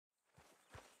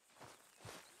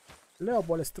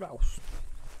Leopold Strauss.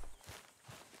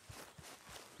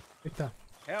 Ahí está.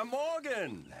 Herr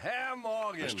Morgan! Herr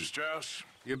Morgan! Mr. Strauss?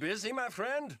 You busy, my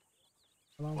friend?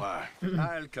 Why?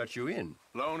 I'll cut you in.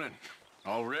 Loaning?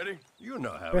 Already? You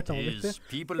know how it Préstamo, is. ¿viste?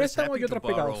 People is Préstamo happy y to otros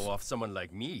borrow pecados. off someone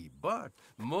like me, but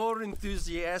more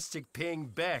enthusiastic paying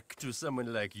back to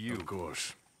someone like you. Of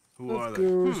course. Who are Of they?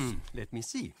 course. Let me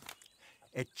see.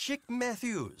 Chick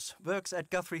Matthews works at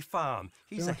Guthrie Farm.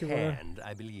 He's a Tengo que volar. hand,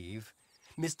 I believe.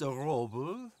 Mr.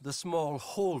 Roble, the small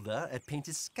holder at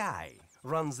Painted Sky,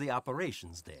 runs the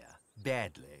operations there,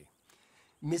 badly.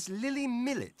 Miss Lily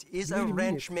Millet is a Lily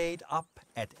ranch maid up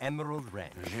at Emerald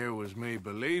Ranch. And here was me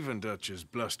believing Dutch's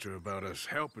bluster about us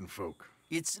helping folk.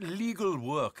 It's legal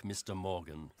work, Mr.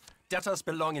 Morgan. Debtors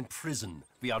belong in prison.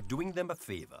 We are doing them a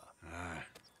favor. Aye.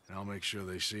 And I'll make sure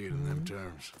they see it in them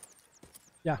terms.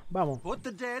 Ya, vamos. Put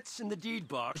the debts in the deed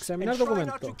box Examinar and try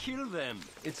not documento. to kill them.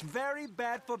 It's very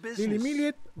bad for Lily business.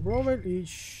 Millet, Robert y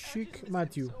Chick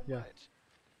Matthew. Ya.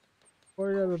 Por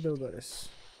los deudores.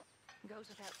 Goes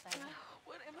without saying.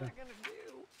 What am I gonna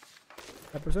do?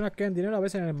 Las personas quedan dinero a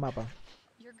veces en el mapa.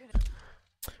 You're gonna.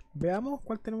 Veamos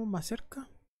cuál tenemos más cerca.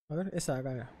 A ver, esa de acá.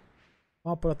 Mira.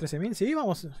 Vamos por los 13.000. Sí,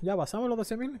 vamos. Ya pasamos los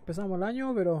 12.000. Empezamos el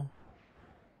año, pero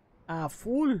a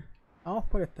full. Vamos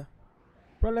por esta.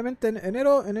 Probablemente en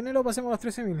enero pasemos los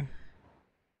 13.000.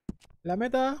 La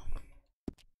meta,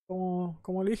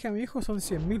 como le dije a mi hijo, son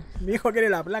 100.000. Mi hijo quiere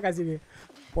la placa, así que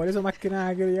por eso más que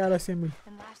nada quiero llegar a los 100.000.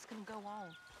 And life's gonna go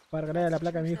on. Para regalarle la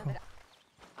placa a mi hijo.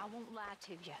 I won't lie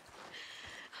to you.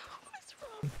 What's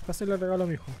wrong? Pásenle el regalo a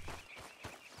mi hijo.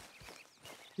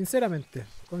 Sinceramente,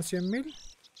 con 100.000,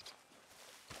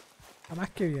 a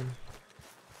más que bien.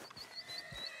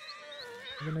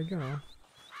 ¿Alguien aquí o no?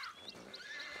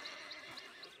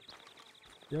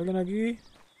 ¿Y alguien aquí?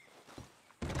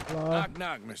 Hola. Knock,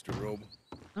 knock, Mr. Roble.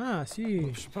 Ah, sí.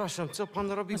 Przepraszam, co pan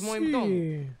robi Ah, w moim domu?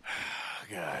 sí.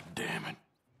 God damn it.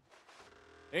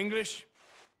 English?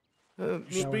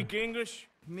 Mi, Speak English?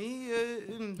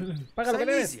 Paga lo que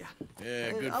debes. Silesia.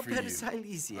 Yeah, good for Upper you.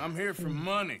 Silesia. I'm here for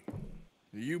money.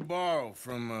 You borrow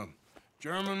from a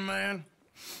German man?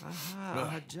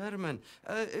 Aha, German.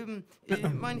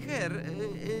 Mein Herr,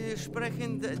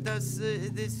 sprechen the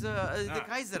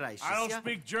Kaiserreich. I don't ja?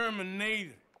 speak German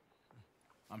neither.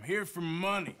 I'm here for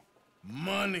money.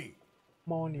 Money.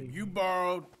 Money. You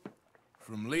borrowed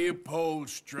from Leopold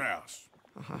Strauss.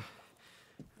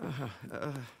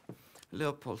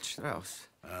 Leopold Strauss.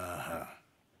 Uh-huh.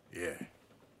 Yeah.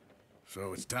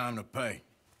 So it's time to pay.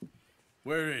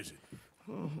 Where is it?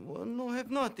 Oh, well, no, have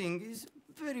nothing. It's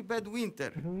very bad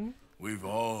winter. We've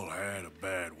all had a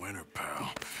bad winter,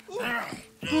 pal.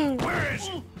 Where is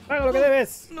it? Paga lo que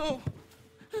debes. No.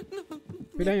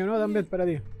 Piraño, no, también para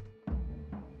ti.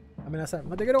 Amenazar.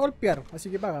 No te quiero golpear, así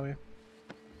que págame.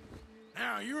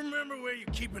 Now, you remember where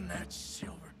you're keeping that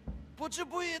silver?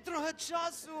 Potrzebuję trochę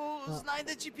czasu.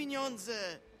 Znajdę ci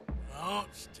pieniądze. Oh,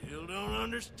 still don't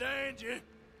understand you.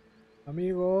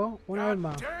 Amigo, una vez God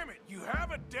más. damn it, you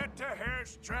have a debt to Herr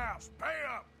Strauss. Pay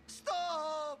up.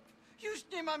 Stop! Już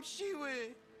nie mam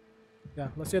siły.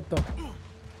 Ya, lo siento.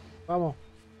 Vamos.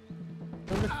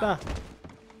 ¿Dónde está?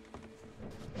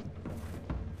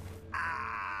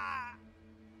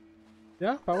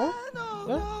 ¿Ya? ¿Pagó? No,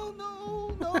 ¿Ya? no, no,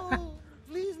 no.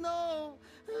 Please, no.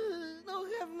 No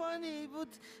have money, but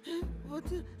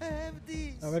I have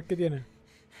this. A ver qué tiene.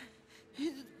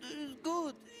 It's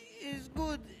good. It's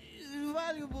good. It's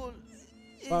valuable.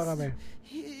 Págame.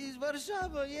 It's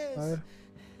Warszawa, yes. A ver.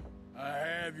 I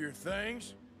have your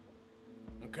things.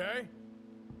 Okay?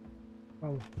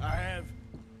 Vamos. I have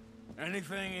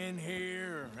anything in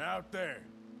here or out there.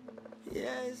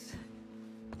 Yes.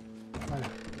 Vale.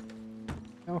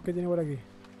 Veamos qué tiene por aquí.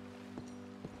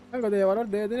 Algo de valor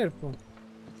debe tener, po.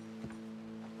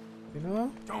 Si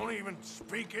no, Don't even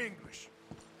speak English.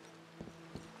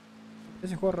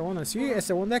 ese juego es re bueno. Sí, es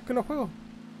segunda vez que lo juego.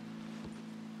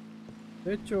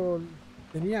 De hecho,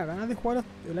 tenía ganas de jugar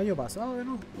el año pasado,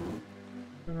 ¿no?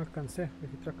 Pero no alcancé.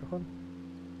 Registrar cajón.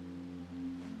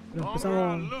 Pero The longer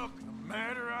I empezamos. look, the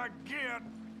madder I get.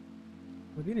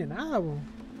 No tiene nada, po.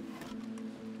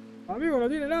 Amigo, no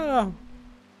tiene nada.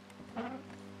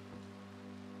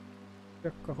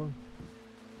 Cajón.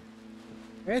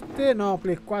 Este no,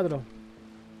 Play 4.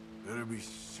 Better be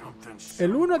something.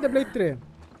 El 1 es de Play somewhere. 3.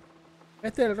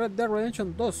 Este es el Red Dead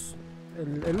Redemption 2.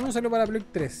 El 1 salió para Play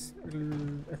 3.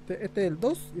 Este es el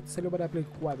 2 y este salió para Play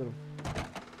 4.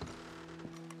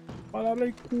 Para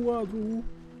Play 4. You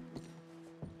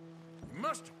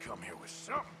must have come here with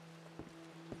something.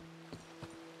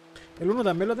 El 1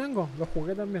 también lo tengo. Lo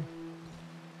jugué también.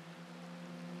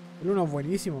 El 1 es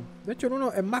buenísimo. De hecho, el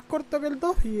 1 es más corto que el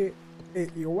 2 y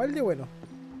igual de bueno.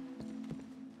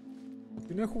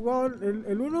 Si no he jugado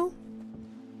el 1,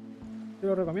 te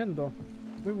lo recomiendo.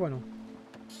 Muy bueno.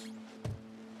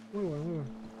 Muy bueno, muy bueno.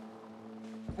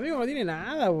 Amigo, no tiene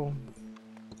nada, bo.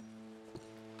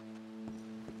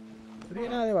 No tiene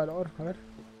nada de valor. A ver.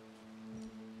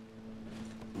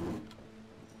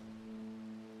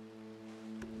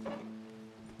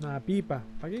 Una pipa.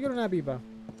 ¿Para qué quiero una pipa?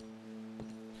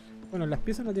 Bueno, las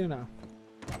piezas no tienen nada.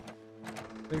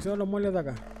 Revisamos los muebles de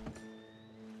acá.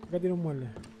 Acá tiene un mueble.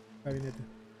 Gabinete.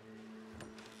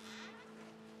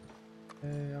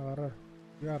 Agarrar.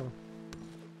 Cigarro.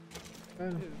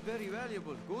 Bueno. Very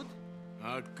valuable. Good?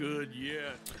 Not good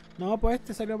yet. No, pues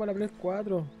este salió para la Play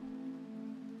 4.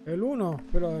 El 1,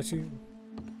 pero si...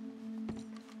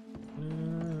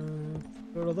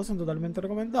 pero los dos son totalmente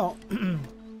recomendados.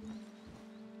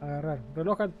 Agarrar.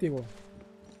 Reloj antiguo.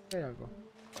 Hay algo.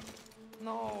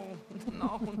 No,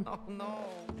 no, no, no.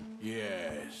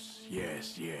 Yes,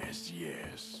 yes, yes,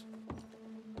 yes.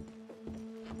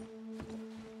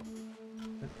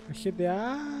 El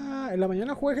GTA... ¿En la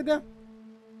mañana jugué GTA?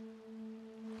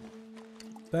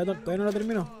 Todavía no lo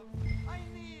termino. I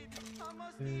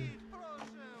must eat,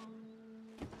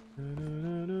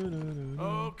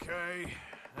 Okay,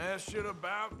 that should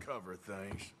about cover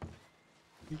things.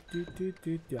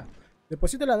 Ya.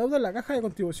 Deposita la deuda en la caja de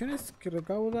contribuciones que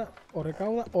recauda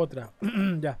otra.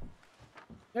 Ya.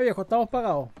 Ya viejo, estamos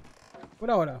pagados. Por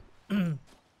ahora.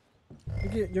 Así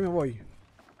que yo me voy.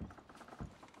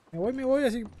 Me voy,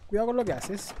 así cuidado con lo que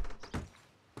haces.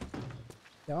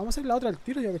 Ya, vamos a ir la otra al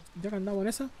tiro, ya que andamos en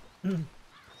esa. En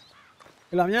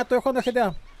la mañana estoy jugando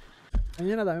GTA.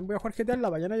 Mañana también voy a jugar GTA en la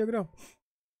mañana, yo creo.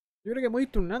 Yo creo que me voy a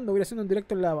ir turnando, voy a ir haciendo un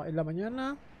directo en la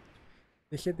mañana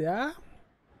de GTA.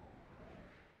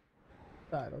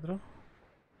 Está el otro.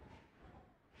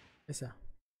 Esa.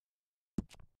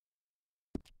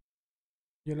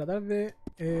 Y en la tarde,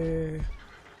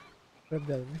 Red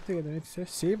Dead, ¿viste que tenéis que ser?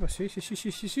 Sí, pues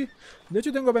sí. De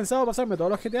hecho tengo pensado pasarme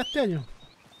todos los GTA este año.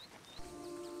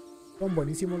 Son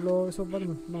buenísimos esos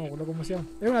Batman. No me acuerdo cómo se llama.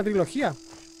 Es una trilogía.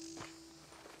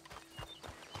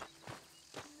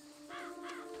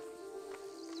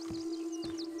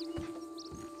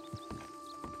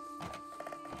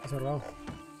 Está cerrado.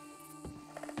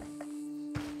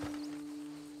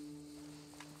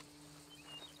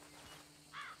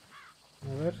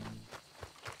 A ver.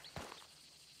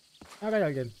 Acá hay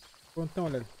alguien.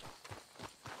 Preguntémosle a él.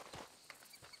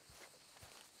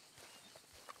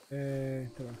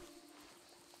 Este va.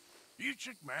 You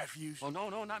Chick Matthews? Oh, no,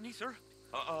 not me, sir.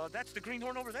 That's the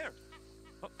greenhorn over there.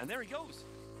 Oh, and there he goes.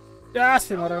 Ya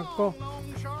se me arrancó.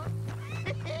 Long shark.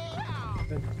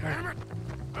 Damn it!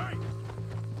 Hey,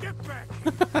 get back!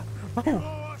 You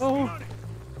owe us money.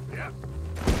 Yep.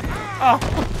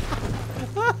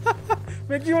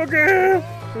 ¡Me equivoqué!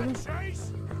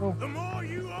 Chase, Oh, the more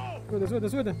you owe.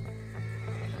 súbete.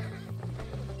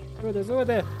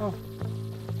 Súbete. Oh.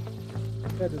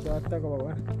 Espérate, te va a estar como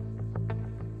bueno.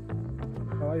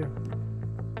 Caballo.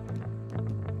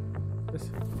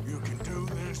 Eso. You can do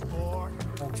this, boy.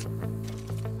 Oh.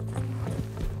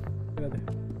 Espérate.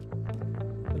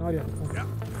 Zanahoria. Oh. Yep.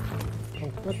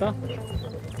 Oh, ya está.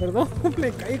 Perdón,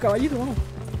 me caí, caballito, vamos.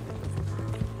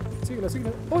 Síguelo.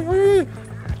 ¡Ay!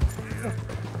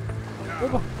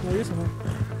 Opa, no vi eso, no.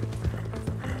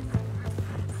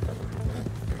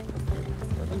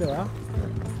 ¿Dónde va?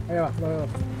 Ahí va, lo veo.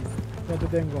 Ya te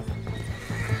tengo.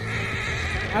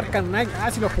 Arkham Knight,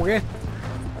 sí lo jugué.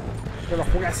 Pero lo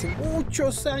jugué hace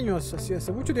muchos años, así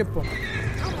hace mucho tiempo.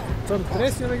 Son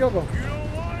 3 si no me equivoco. You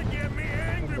don't want to get me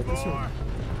angry, boy.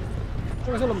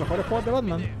 Creo que son los mejores juegos de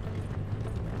Batman.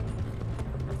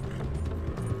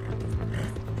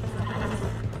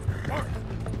 Mark,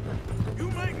 you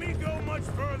make me go much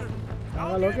further.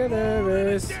 Haga I'll lo get que more than the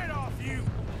debes. debt off you.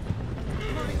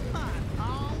 Money's mine.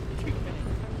 I'll keep it.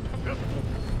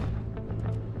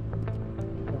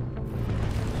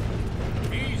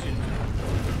 Easy.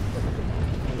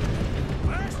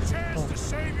 Last chance to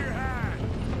save your hide.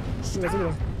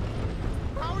 Síguelo.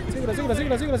 How are you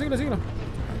Síguelo.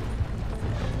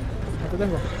 Ya te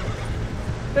tengo.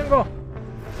 ¡Tengo!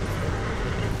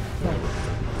 No.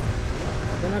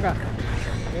 Ven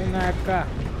acá.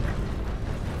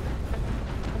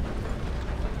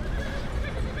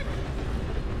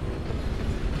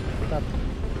 Tap.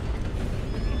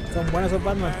 Son buenos esos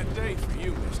Batman. Bad day for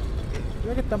you, mister.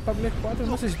 Creo que están para Play 4,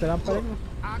 no sé si estarán para Look, ellos.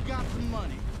 I got some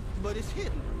money, but it's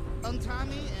hidden. Untie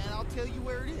me and I'll tell you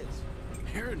where it is.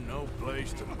 You're no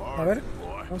place to A ver, bargain,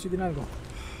 boy. vamos si tiene algo.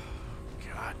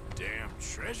 Goddamn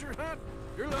treasure hunt?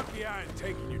 You're lucky I ain't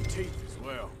taking your teeth as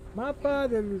well. Mapa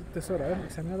del tesoro, a ver,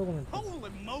 examinar documentos. Holy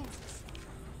Moses!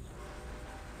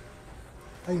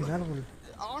 Hay un árbol.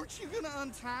 Aren't you gonna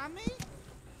untie me?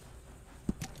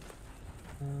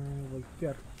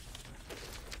 Voltear.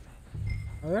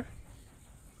 A ver.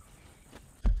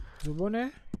 Se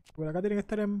supone. Por acá tiene que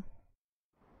estar en.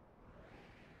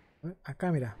 A ver,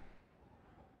 acá, mira.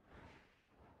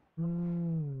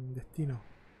 Destino.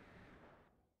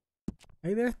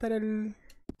 Ahí debe estar el.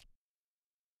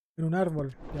 En un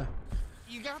árbol, ya.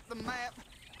 You got the map.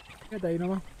 Quédate ahí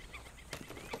nomás.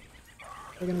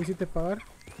 ¿Por qué no me hiciste pagar?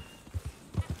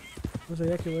 No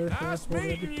sabía que voy a descargar juegos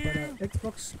gratis para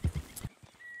Xbox.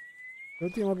 Lo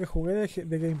último que jugué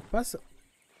de Game Pass.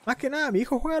 Más que nada, mi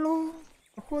hijo juega los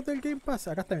juegos del Game Pass.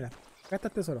 Acá está, mira. Acá está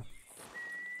el tesoro.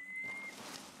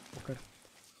 Buscar.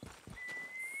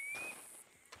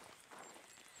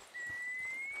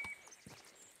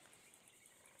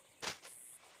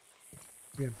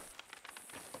 Bien.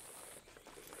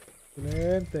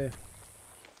 Excelente.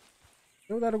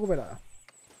 Deuda recuperada.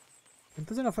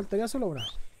 Entonces nos faltaría solo una.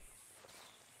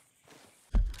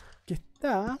 Que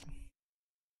está...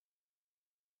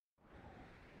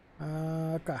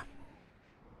 acá.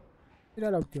 Era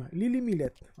la última. Lily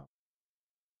Millet.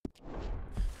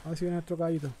 A ver si viene nuestro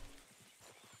caballito.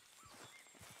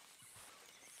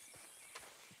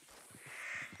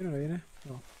 ¿Qué no le viene?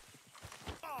 No.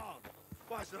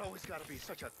 Why is it always gotta be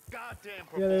such a goddamn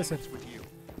Ya debe ser. performance with you?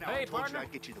 Now, I told you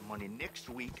I'd get you the money next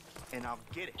week, and I'll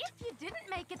get it. If you didn't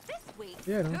make it this week,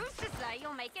 Yeah, no. who's to say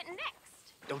you'll make it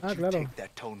next? Don't Ah, you claro. take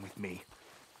that tone with me.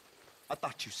 I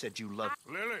thought you said you loved...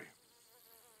 Lily,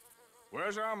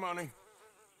 where's our money?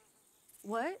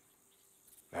 What?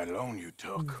 That loan you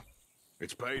took.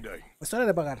 It's payday. Es hora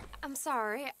de pagar. I'm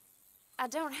sorry. I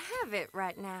don't have it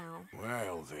right now.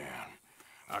 Well then,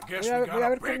 I guess Voy a, we voy a got a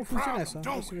ver cómo big funciona eso. problem,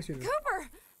 No don't sé we? qué sirve. Cooper,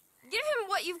 give him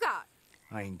what you've got.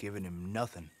 I ain't giving him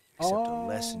nothing except Oh. a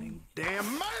lessening.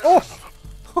 Damn ¡Oh!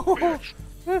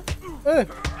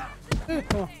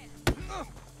 Toma.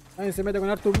 Alguien se mete con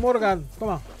Arthur Morgan.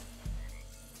 Toma.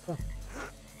 Toma.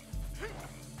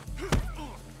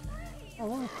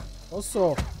 Vamos.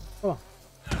 Oso. Toma.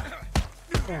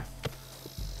 Toma.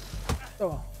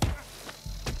 Toma.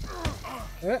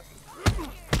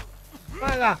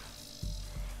 ¡Paga!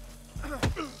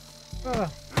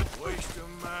 ¡Paga! Waste of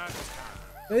my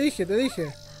time. Te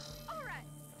dije. All right.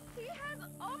 He has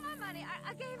all my money.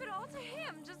 I gave it all to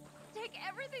him. Just take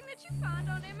everything that you find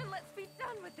on him and let's be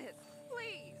done with this.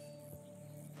 Please.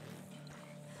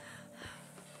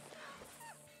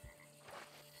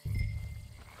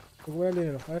 Recupera el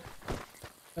dinero. A ver.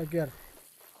 Saquear.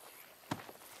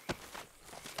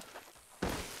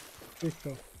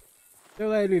 Listo.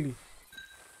 Deuda de Lily.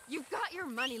 You've got your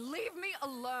money. Leave me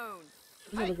alone.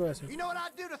 Eso es lo que voy a hacer. You know what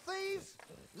I'd do to thieves?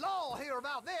 Law will hear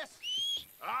about this.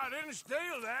 I didn't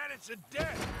steal that. It's a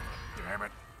debt. Damn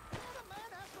it. The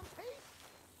man has some teeth.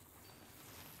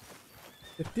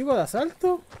 ¿Testigo de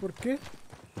asalto? ¿Por qué?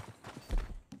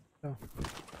 No.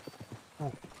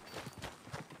 No.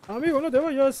 Amigo, no te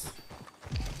vayas.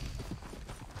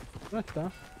 ¿Dónde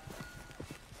está?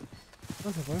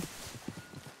 ¿Dónde se fue?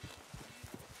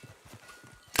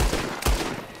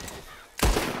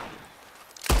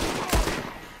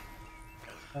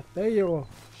 Hasta ahí llegó.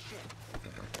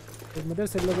 Por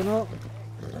meterse en lo que no...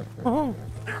 ¡Oh!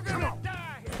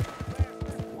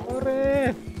 ¡Corre!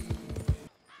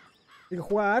 El que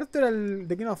jugaba harto era el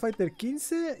de King of Fighter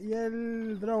 15 y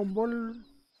el Dragon Ball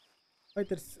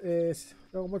Fighters,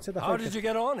 Dragon Ball Z How did Fighter. you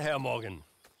get on, Herr Morgan?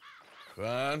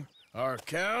 Fine. Our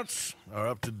accounts are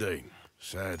up to date.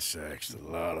 Sad sacks, a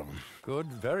lot of them. Good,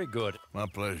 very good. My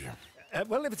pleasure.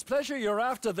 Well, if it's pleasure you're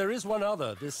after, there is one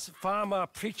other. This farmer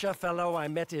preacher fellow I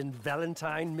met in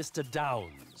Valentine, Mr.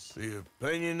 Downs. The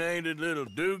opinionated little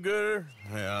do-gooder?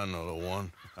 Yeah, I know the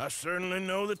one. I certainly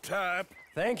know the type.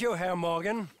 Thank you, Herr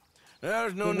Morgan.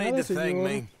 There's no De need nada, to thank señor.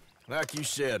 me. Like you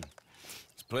said,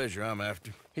 it's pleasure I'm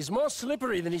after. He's more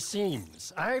slippery than he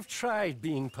seems. I've tried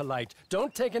being polite.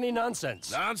 Don't take any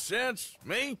nonsense. Nonsense?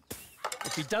 Me?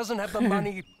 If he doesn't have the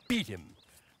money, beat him.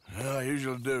 Well, I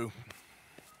usually do.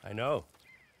 I know.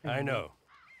 I know.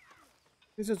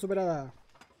 Misión superada.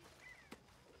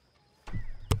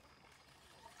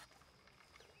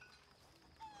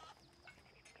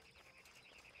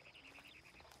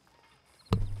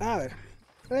 A ver,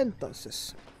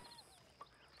 entonces.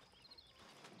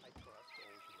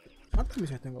 ¿Cuántas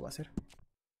misiones tengo para hacer?